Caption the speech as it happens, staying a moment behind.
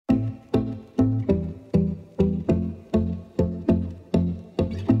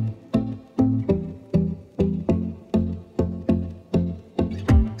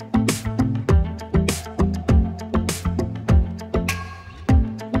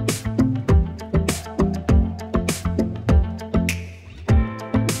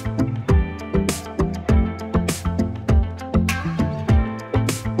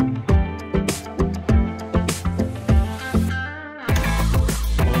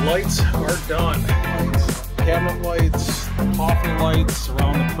lights are done. Cabinet lights, coffee lights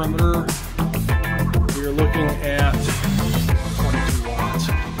around the perimeter. We are looking at 22 watts.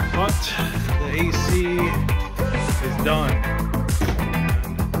 But the AC is done.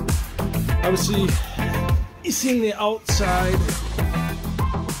 And obviously, you've seen the outside.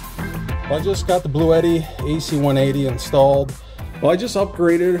 Well, I just got the Blue Eddy AC 180 installed. Well, I just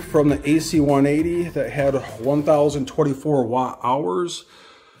upgraded from the AC 180 that had 1,024 watt hours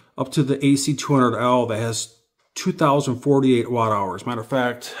up to the AC 200L that has 2,048 watt hours. Matter of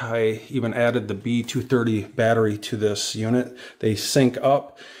fact, I even added the B230 battery to this unit. They sync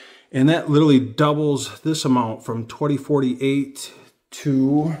up, and that literally doubles this amount from 2048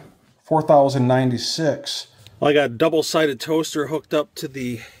 to 4,096. Well, I got a double-sided toaster hooked up to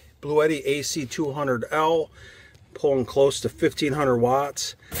the Blue Eddy AC 200L, pulling close to 1,500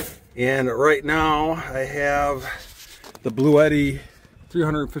 watts. And right now I have the Blue Eddy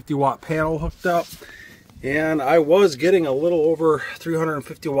 350 watt panel hooked up, and I was getting a little over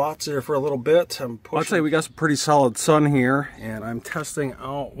 350 watts there for a little bit. I'd say we got some pretty solid sun here, and I'm testing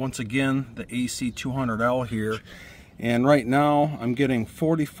out once again the AC 200L here, and right now I'm getting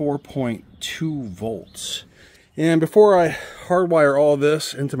 44.2 volts. And before I hardwire all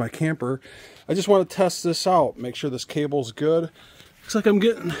this into my camper, I just want to test this out, make sure this cable's good. Looks like I'm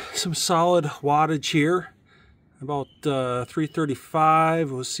getting some solid wattage here. About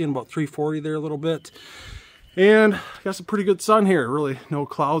 335, I was seeing about 340 there a little bit. And got some pretty good sun here, really no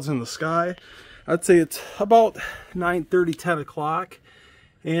clouds in the sky. I'd say it's about 9:30, 10 o'clock.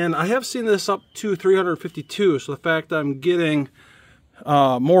 And I have seen this up to 352, so the fact that I'm getting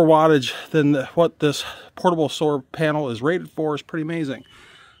more wattage than what this portable solar panel is rated for is pretty amazing.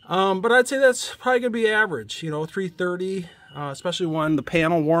 But I'd say that's probably going to be average, 330, especially when the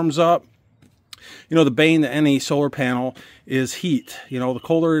panel warms up. The bane to any solar panel is heat. The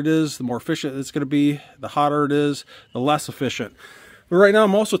colder it is, the more efficient it's going to be. The hotter it is, the less efficient. But right now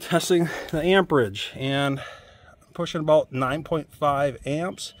I'm also testing the amperage, and I'm pushing about 9.5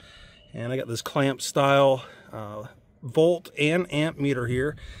 amps. And I got this clamp style volt and amp meter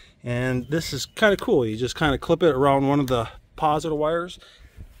here. And this is kind of cool. You just kind of clip it around one of the positive wires.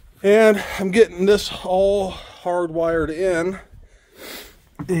 And I'm getting this all hardwired in.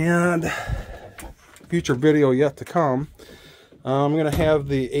 And future video yet to come. I'm going to have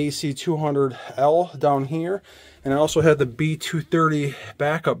the AC 200L down here, and I also have the B230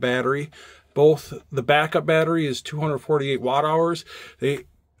 backup battery. Both the backup battery is 248 watt hours. The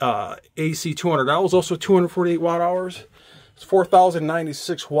AC 200L is also 248 watt hours. It's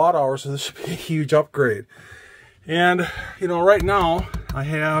 4,096 watt hours, so this would be a huge upgrade. And right now I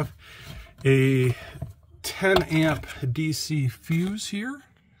have a 10 amp DC fuse here.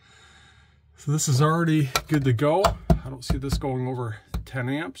 So this is already good to go. I don't see this going over 10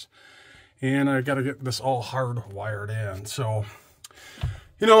 amps. And I got to get this all hardwired in. So,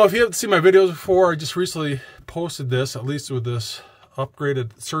 if you haven't seen my videos before, I just recently posted this, at least with this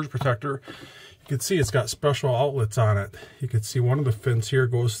upgraded surge protector. You can see it's got special outlets on it. You can see one of the fins here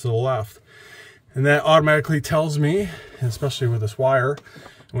goes to the left. And that automatically tells me, especially with this wire,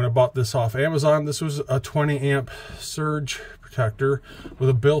 when I bought this off Amazon, this was a 20 amp surge protector with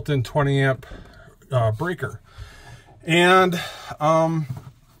a built-in 20 amp breaker. And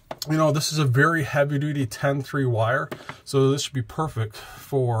this is a very heavy-duty 10-3 wire, so this should be perfect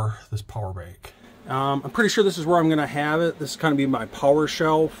for this power bank. I'm pretty sure this is where I'm going to have it. This is going to be my power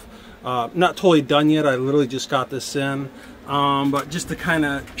shelf. Not totally done yet. I literally just got this in. But just to kind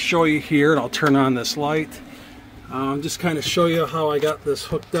of show you here, and I'll turn on this light. Just kind of show you how I got this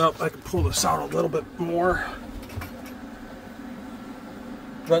hooked up. I can pull this out a little bit more.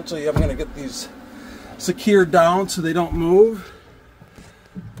 Eventually I'm going to get these secured down so they don't move.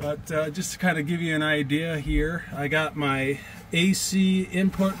 But just to kind of give you an idea here, I got my AC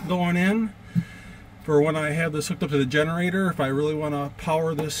input going in for when I have this hooked up to the generator. If I really want to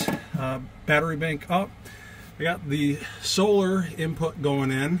power this battery bank up, I got the solar input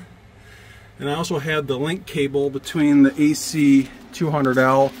going in. And I also had the link cable between the AC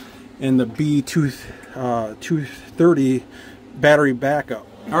 200L and the B230 battery backup.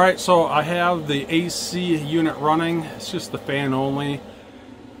 Alright, so I have the AC unit running. It's just the fan only.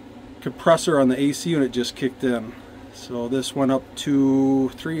 Compressor on the AC unit just kicked in. So this went up to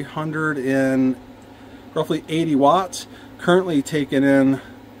 300 and roughly 80 watts. Currently taking in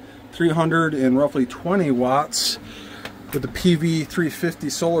 300 and roughly 20 watts with the PV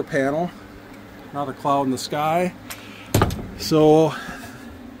 350 solar panel. Not a cloud in the sky. So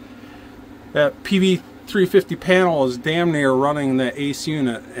that PV 350 panel is damn near running the AC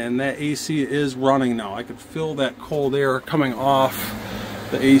unit, and that AC is running now. I could feel that cold air coming off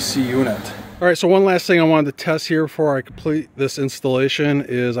the AC unit. All right, so one last thing I wanted to test here before I complete this installation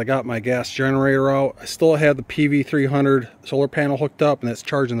is I got my gas generator out. I still have the PV300 solar panel hooked up, and that's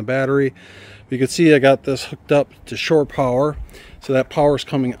charging the battery. You can see I got this hooked up to shore power, so that power is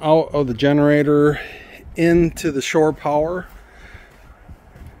coming out of the generator into the shore power.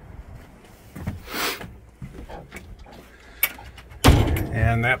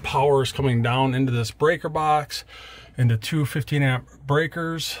 And that power is coming down into this breaker box, into two 15-amp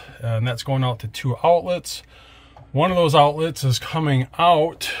breakers, and that's going out to two outlets. One of those outlets is coming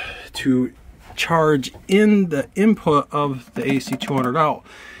out to charge in the input of the AC200 out.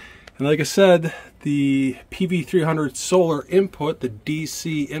 And like I said, the PV300 solar input, the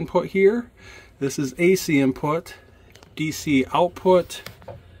DC input here, this is AC input, DC output,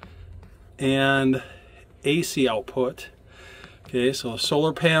 and AC output. Okay, so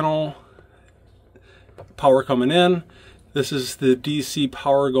solar panel, power coming in. This is the DC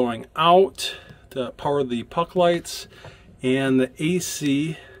power going out to power the puck lights, and the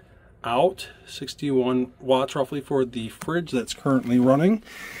AC out, 61 watts roughly for the fridge that's currently running.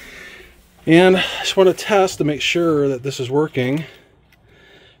 And I just want to test to make sure that this is working.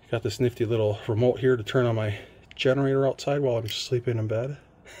 Got this nifty little remote here to turn on my generator outside while I'm sleeping in bed.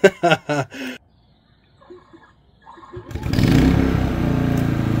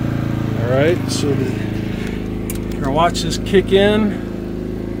 Alright, so you're gonna watch this kick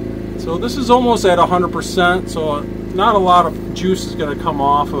in. So this is almost at 100%, so not a lot of juice is gonna come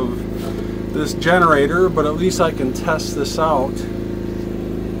off of this generator, but at least I can test this out.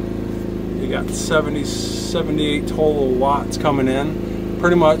 You got 78 total watts coming in,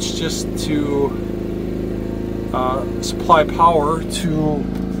 pretty much just to supply power to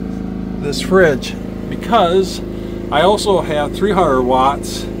this fridge, because I also have 300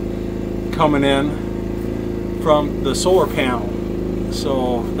 watts coming in from the solar panel,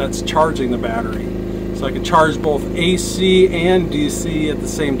 so that's charging the battery. So I can charge both AC and DC at the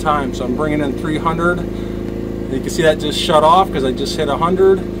same time. So I'm bringing in 300. And you can see that just shut off because I just hit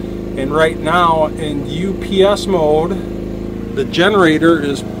 100. And right now in UPS mode, the generator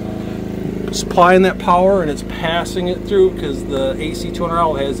is supplying that power and it's passing it through, because the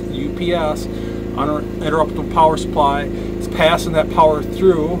AC200L has UPS, uninterruptible power supply. It's passing that power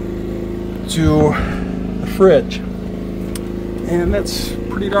through to the fridge, and that's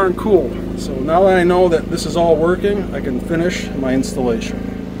pretty darn cool. So now that I know that this is all working, I can finish my installation.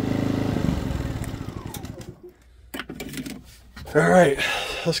 All right,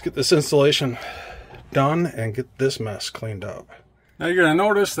 let's get this installation done and get this mess cleaned up. Now you're going to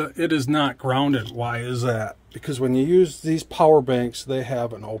notice that it is not grounded. Why is that? Because when you use these power banks, they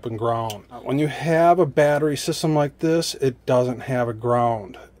have an open ground. When you have a battery system like this, it doesn't have a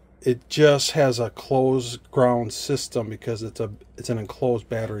ground. It just has a closed ground system because it's an enclosed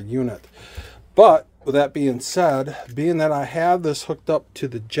battery unit. But with that being said, being that I have this hooked up to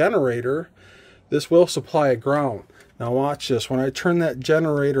the generator, this will supply a ground. Now watch this. When I turn that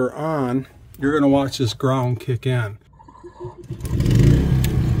generator on, you're going to watch this ground kick in.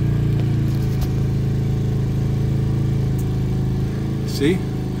 See?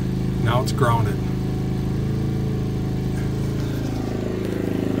 Now it's grounded.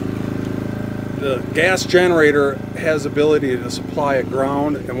 The gas generator has the ability to supply a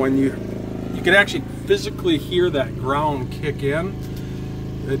ground, and when you can actually physically hear that ground kick in,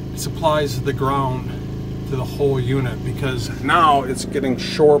 it supplies the ground to the whole unit, because now it's getting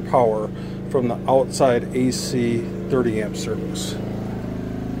shore power from the outside AC 30 amp service.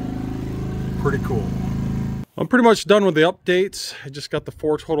 Pretty cool. I'm pretty much done with the updates. I just got the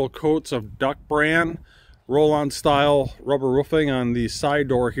 4 total coats of Duck brand roll-on style rubber roofing on the side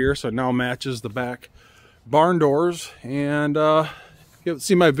door here, so it now matches the back barn doors. And if you haven't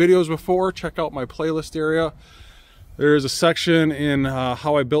seen my videos before, check out my playlist area. There's a section in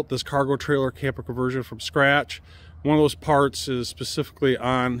how I built this cargo trailer camper conversion from scratch. One of those parts is specifically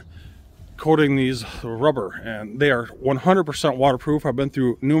on coating these rubber, and they are 100% waterproof. I've been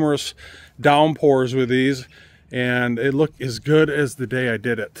through numerous downpours with these, and it looked as good as the day I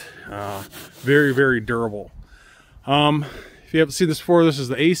did it. Very, very durable. If you haven't seen this before, this is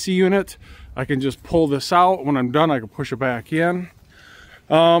the AC unit. I can just pull this out. When I'm done, I can push it back in.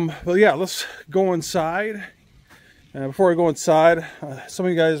 But yeah, let's go inside. And before I go inside, some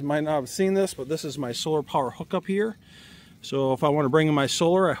of you guys might not have seen this, but this is my solar power hookup here. So if I want to bring in my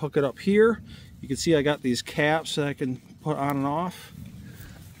solar, I hook it up here. You can see I got these caps that I can put on and off.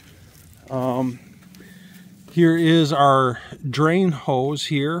 Here is our drain hose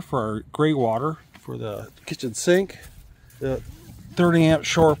here for our gray water for the kitchen sink. The 30 amp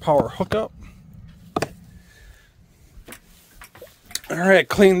shore power hookup. All right,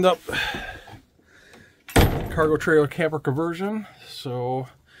 cleaned up cargo trailer camper conversion. So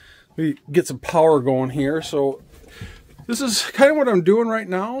we get some power going here. So this is kind of what I'm doing right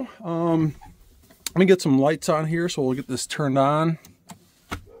now. Let me get some lights on here, so we'll get this turned on.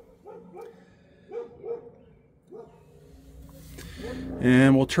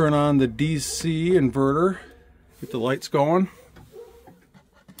 And we'll turn on the DC inverter, get the lights going.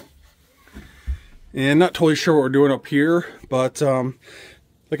 And not totally sure what we're doing up here, but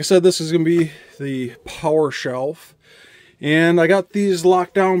like I said, this is going to be the power shelf. And I got these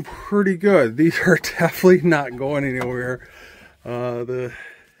locked down pretty good. These are definitely not going anywhere.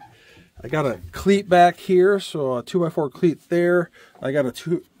 I got a cleat back here, so a 2x4 cleat there. I got a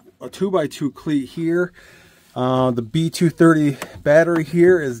 2x2 cleat here. The B230 battery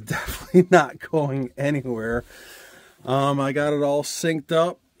here is definitely not going anywhere. I got it all synced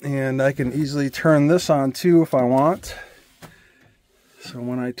up, and I can easily turn this on too if I want. So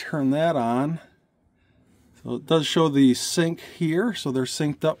when I turn that on, so it does show the sync here, so they're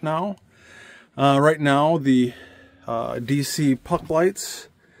synced up now. Right now the DC puck lights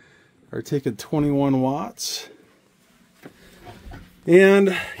are taking 21 watts.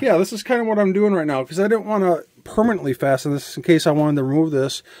 And yeah, this is kind of what I'm doing right now, because I didn't want to permanently fasten this in case I wanted to remove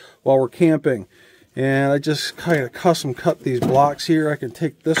this while we're camping. And I just kind of custom cut these blocks here. I can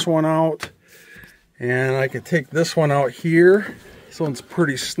take this one out, and I can take this one out here. This one's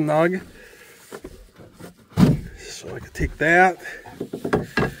pretty snug. So I can take that.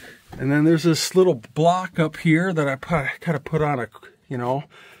 And then there's this little block up here that I kind of put on a,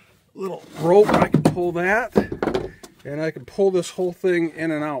 little rope. I can pull that, and I can pull this whole thing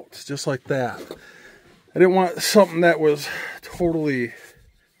in and out just like that. I didn't want something that was totally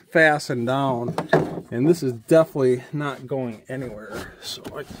fastened down, and this is definitely not going anywhere. So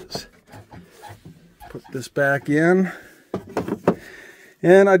I just put this back in,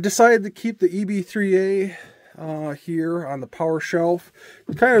 and I decided to keep the EB3A here on the power shelf,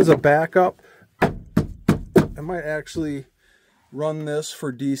 kind of as a backup. I might actually run this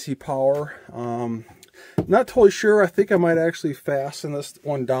for DC power. Not totally sure. I think I might actually fasten this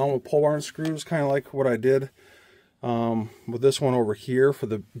one down with pole barn screws, kind of like what I did with this one over here for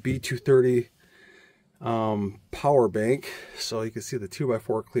the B230 power bank. So you can see the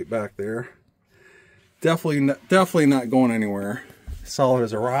 2x4 cleat back there. Definitely not going anywhere. Solid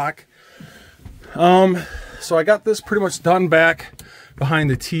as a rock. So I got this pretty much done back behind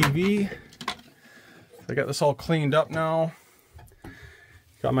the TV. I got this all cleaned up now.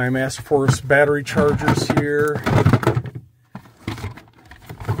 Got my Master Force battery chargers here.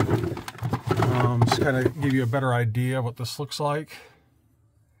 Just kind of give you a better idea of what this looks like.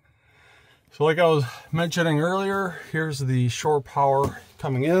 So like I was mentioning earlier, here's the shore power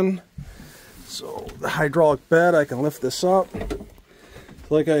coming in. So the hydraulic bed, I can lift this up. So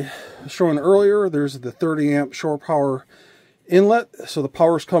like I was showing earlier, there's the 30 amp shore power inlet. So the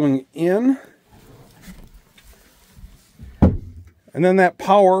power's coming in. And then that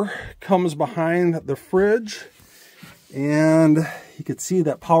power comes behind the fridge, and you can see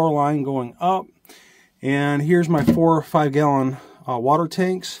that power line going up. And here's my 4 or 5 gallon water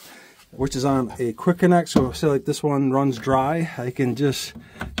tanks, which is on a quick connect. So say like this one runs dry, I can just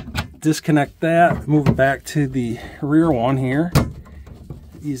disconnect that, move it back to the rear one here.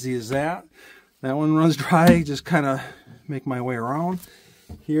 Easy as that. That one runs dry, just kind of make my way around.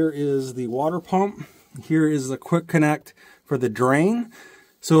 Here is the water pump. Here is the quick connect for the drain.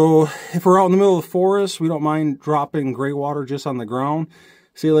 So if we're out in the middle of the forest, we don't mind dropping gray water just on the ground.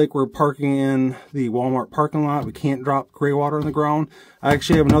 Say like we're parking in the Walmart parking lot, we can't drop gray water on the ground. I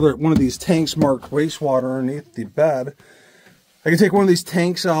actually have one of these tanks marked wastewater underneath the bed. I can take one of these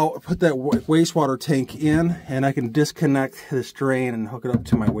tanks out, put that wastewater tank in, and I can disconnect this drain and hook it up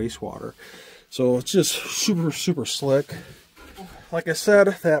to my wastewater. So it's just super, super slick. Like I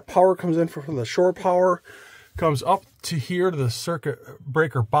said, that power comes in from the shore power, comes up to here to the circuit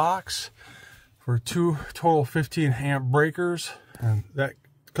breaker box for 2 total 15 amp breakers, and that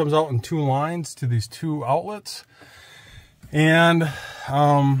comes out in 2 lines to these 2 outlets. And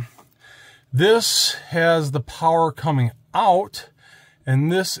this has the power coming out, and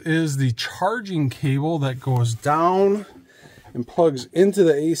this is the charging cable that goes down and plugs into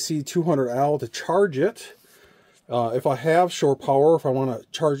the AC 200L to charge it. If I have shore power, if I want to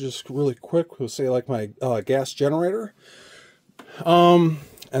charge this really quick, we'll say like my gas generator. And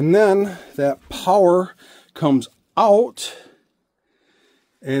then that power comes out,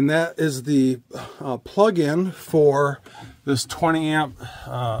 and that is the plug-in for this 20 amp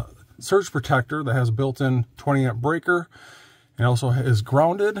surge protector that has a built-in 20 amp breaker, and also is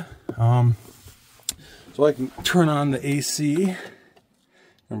grounded. So I can turn on the AC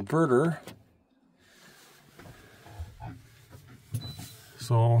inverter.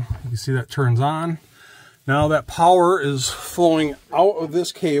 So you can see that turns on. Now that power is flowing out of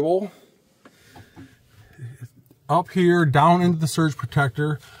this cable, up here, down into the surge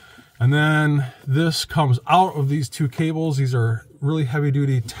protector, and then this comes out of these two cables. These are really heavy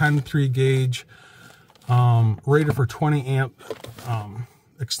duty 10-3 gauge, rated for 20 amp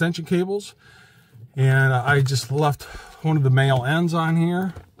extension cables. And I just left one of the male ends on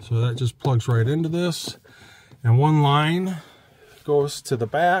here, so that just plugs right into this. And one line goes to the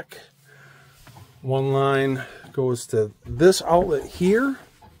back, one line goes to this outlet here.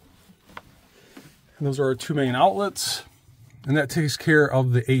 And those are our two main outlets, and that takes care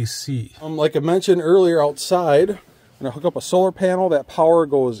of the AC. Like I mentioned earlier, outside, when I hook up a solar panel, that power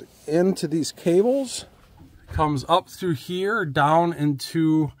goes into these cables, comes up through here, down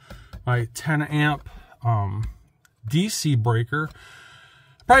into my 10 amp DC breaker.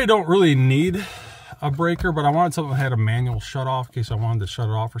 Probably don't really need a breaker, but I wanted something that had a manual shut off in case I wanted to shut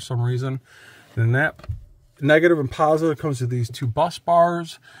it off for some reason. And that negative and positive comes to these two bus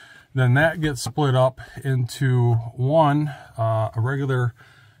bars. Then that gets split up into one, a regular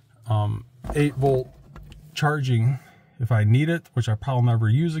 8-volt charging if I need it, which I probably never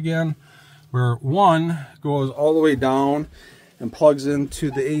use again, where one goes all the way down and plugs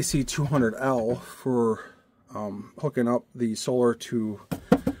into the AC 200L for hooking up the solar to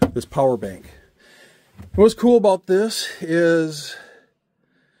this power bank. What's cool about this is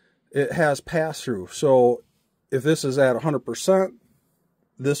it has pass-through. So if this is at 100%,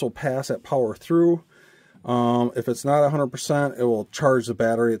 this will pass that power through. If it's not 100%, it will charge the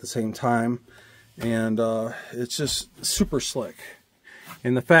battery at the same time. And it's just super slick.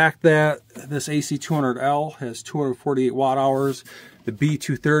 And the fact that this AC 200L has 248 watt hours, the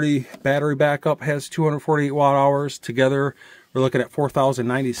B230 battery backup has 248 watt hours. Together, we're looking at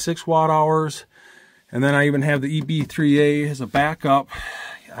 4,096 watt hours. And then I even have the EB3A as a backup.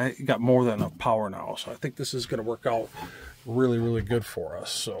 I got more than enough power now, so I think this is going to work out really, really good for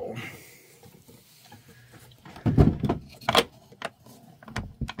us. So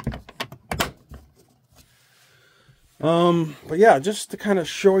but yeah, just to kind of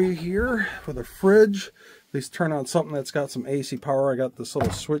show you here for the fridge, at least turn on something that's got some AC power. I got this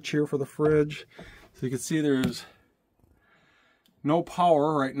little switch here for the fridge, so you can see there's no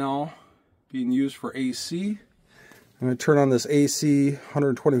power right now being used for AC. I'm going to turn on this AC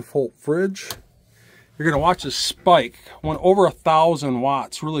 120 volt fridge. You're going to watch this spike, went over 1,000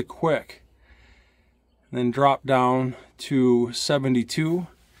 watts really quick, and then drop down to 72.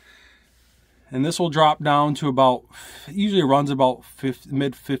 And this will drop down to about, usually runs about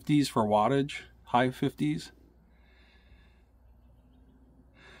mid 50s for wattage, high 50s.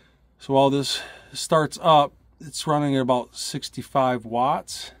 So while this starts up, it's running at about 65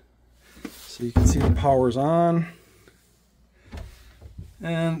 watts. So you can see the power's on.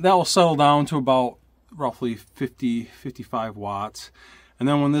 And that will settle down to about roughly 55 watts. And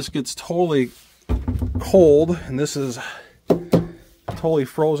then when this gets totally cold, and this is totally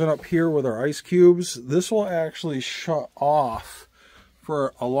frozen up here with our ice cubes, this will actually shut off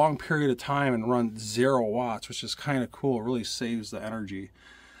for a long period of time and run 0 watts, which is kind of cool. It really saves the energy.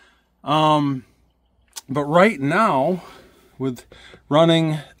 But right now, with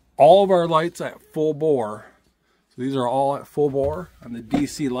running all of our lights at full bore, so these are all at full bore on the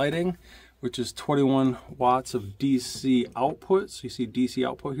DC lighting, which is 21 watts of DC output. So you see DC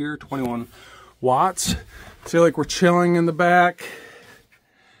output here, 21 watts. See, like we're chilling in the back.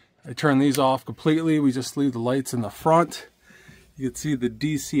 I turn these off completely. We just leave the lights in the front. You can see the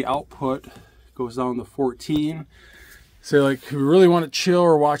DC output goes down to 14. So like if we really want to chill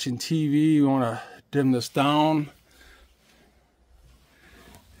or watching TV, we want to dim this down.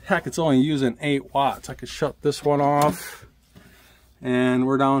 Heck, it's only using 8 watts. I could shut this one off and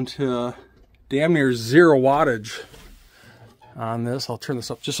we're down to damn near 0 wattage on this. I'll turn this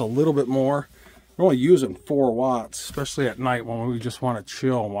up just a little bit more. We're only using 4 watts, especially at night when we just want to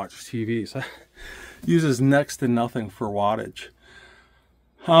chill and watch TV. So it uses next to nothing for wattage.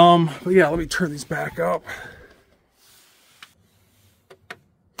 But yeah, let me turn these back up.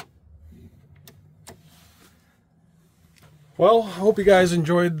 Well, I hope you guys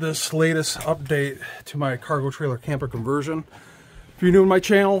enjoyed this latest update to my cargo trailer camper conversion. If you're new to my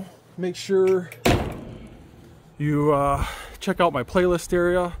channel, make sure you check out my playlist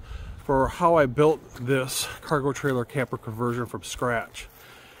area for how I built this cargo trailer camper conversion from scratch.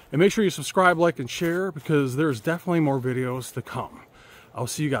 And make sure you subscribe, like, and share, because there's definitely more videos to come. I'll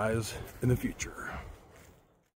see you guys in the future.